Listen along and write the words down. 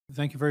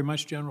Thank you very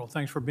much, General.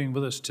 Thanks for being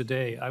with us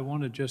today. I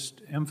want to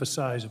just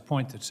emphasize a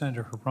point that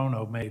Senator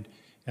Hirono made,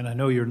 and I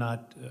know you're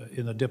not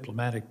in the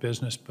diplomatic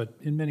business, but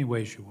in many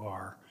ways you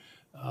are.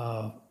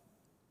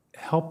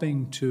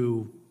 Helping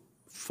to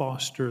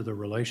foster the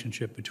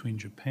relationship between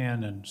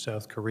Japan and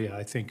South Korea,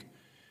 I think,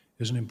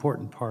 is an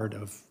important part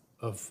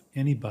of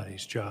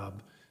anybody's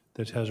job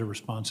that has a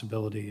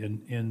responsibility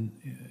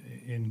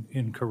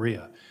in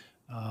Korea.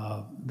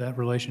 That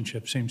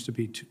relationship seems to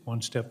be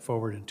one step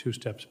forward and two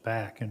steps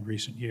back in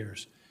recent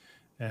years.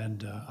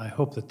 And I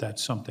hope that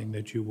that's something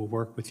that you will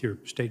work with your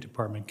State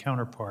Department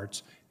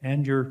counterparts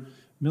and your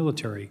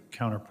military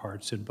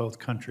counterparts in both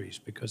countries,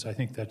 because I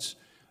think that's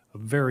a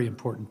very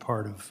important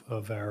part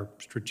of our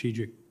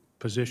strategic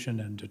position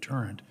and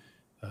deterrent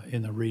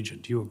in the region.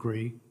 Do you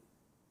agree?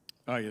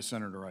 Yes,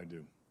 Senator, I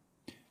do.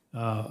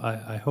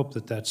 I hope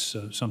that that's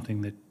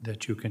something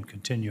that you can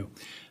continue.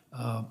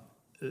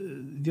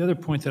 The other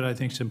point that I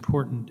think is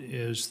important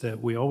is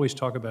that we always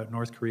talk about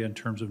North Korea in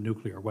terms of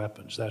nuclear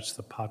weapons. That's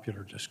the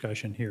popular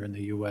discussion here in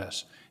the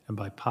U.S. And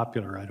by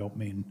popular, I don't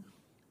mean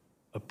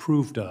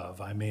approved of.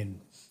 I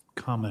mean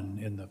common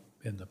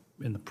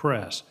in the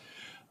press.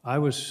 I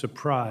was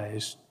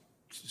surprised,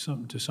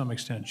 to some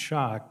extent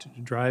shocked,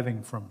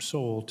 driving from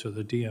Seoul to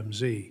the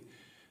DMZ,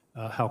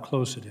 how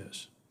close it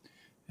is.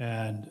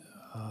 And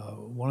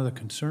one of the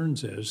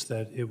concerns is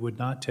that it would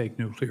not take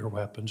nuclear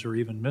weapons or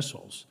even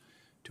missiles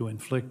to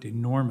inflict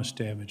enormous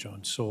damage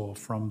on Seoul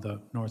from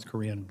the North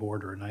Korean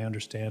border. And I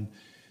understand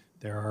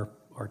there are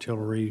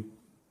artillery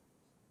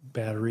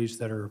batteries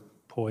that are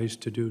poised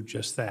to do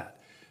just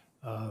that.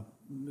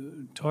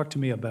 Talk to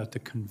me about the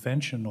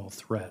conventional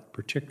threat,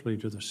 particularly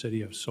to the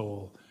city of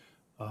Seoul,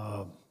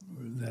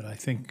 that I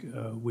think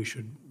we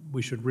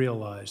should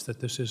realize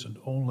that this isn't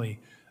only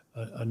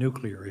a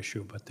nuclear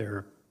issue, but there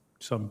are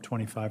some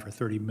 25 or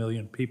 30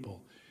 million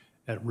people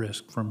at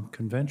risk from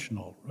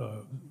conventional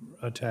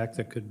attack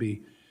that could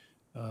be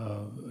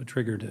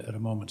triggered at a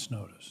moment's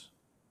notice.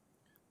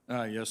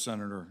 Yes,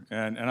 Senator,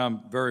 and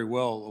I'm very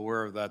well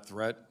aware of that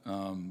threat.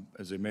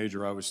 As a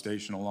major, I was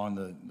stationed along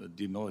the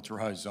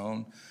demilitarized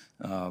zone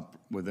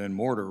within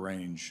mortar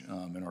range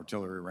and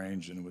artillery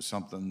range, and it was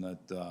something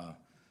that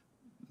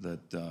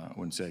I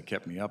wouldn't say it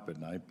kept me up at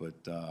night, but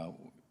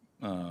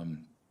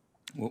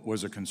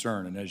was a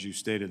concern. And as you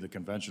stated, the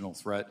conventional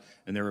threat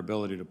and their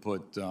ability to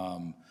put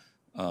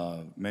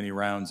many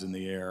rounds in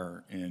the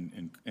air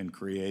and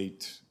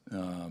create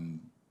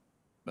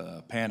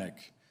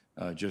panic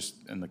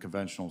just in the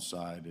conventional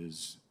side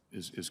is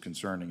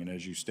concerning. And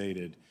as you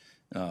stated,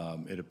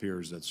 it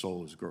appears that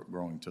Seoul is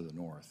growing to the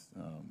north,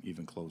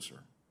 even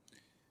closer.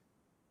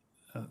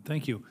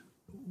 Thank you.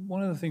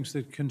 One of the things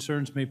that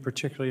concerns me,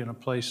 particularly in a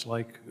place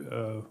like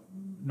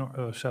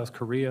South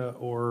Korea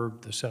or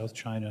the South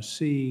China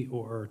Sea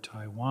or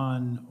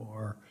Taiwan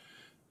or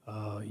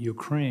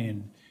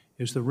Ukraine,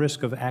 is the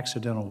risk of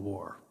accidental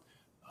war,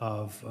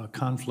 of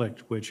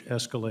conflict which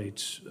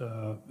escalates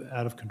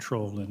out of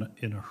control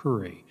in a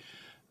hurry.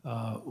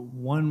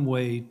 One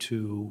way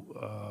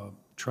to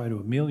try to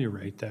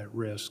ameliorate that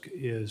risk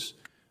is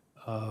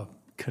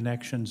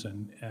connections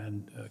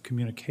and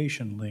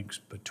communication links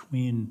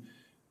between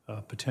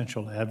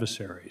potential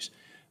adversaries.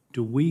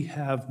 Do we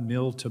have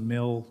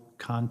mill-to-mill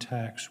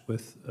contacts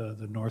with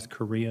the North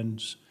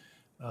Koreans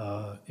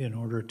in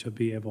order to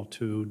be able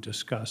to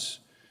discuss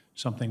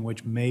something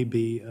which may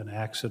be an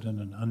accident,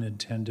 an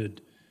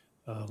unintended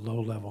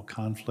low-level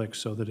conflict,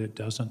 so that it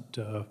doesn't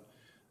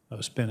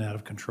spin out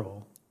of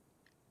control?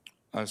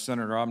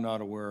 Senator, I'm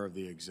not aware of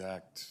the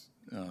exact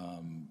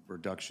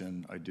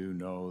reduction. I do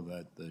know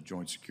that the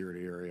Joint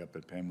Security Area up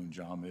at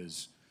Panmunjom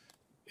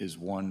is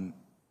one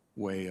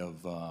way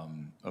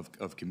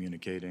of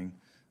communicating,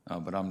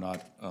 but I'm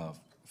not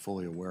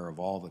fully aware of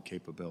all the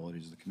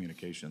capabilities of the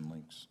communication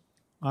links.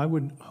 I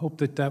would hope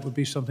that that would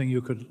be something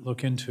you could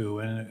look into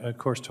and, of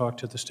course, talk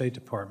to the State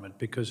Department,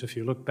 because if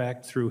you look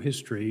back through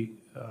history,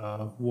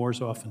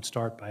 wars often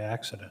start by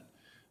accident.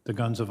 The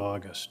guns of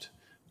August.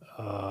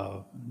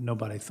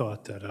 Nobody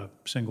thought that a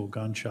single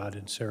gunshot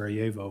in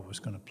Sarajevo was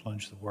going to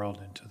plunge the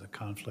world into the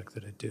conflict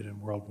that it did in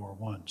World War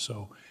I.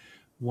 So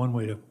one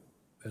way to,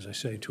 as I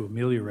say, to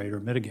ameliorate or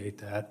mitigate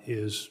that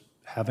is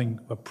having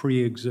a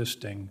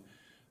pre-existing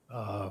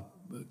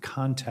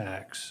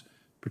contacts,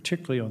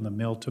 particularly on the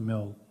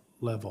mill-to-mill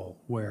level,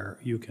 where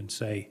you can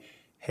say,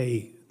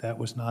 hey, that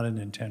was not an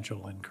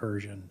intentional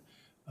incursion,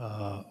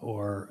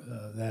 or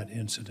that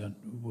incident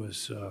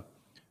was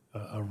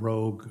a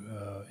rogue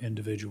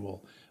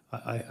individual.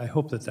 I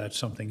hope that that's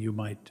something you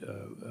might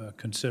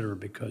consider,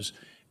 because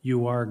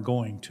you are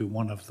going to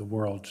one of the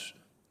world's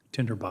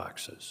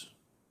tinderboxes.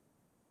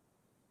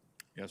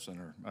 Yes,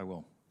 Senator, I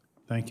will.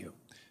 Thank you.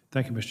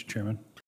 Thank you, Mr. Chairman.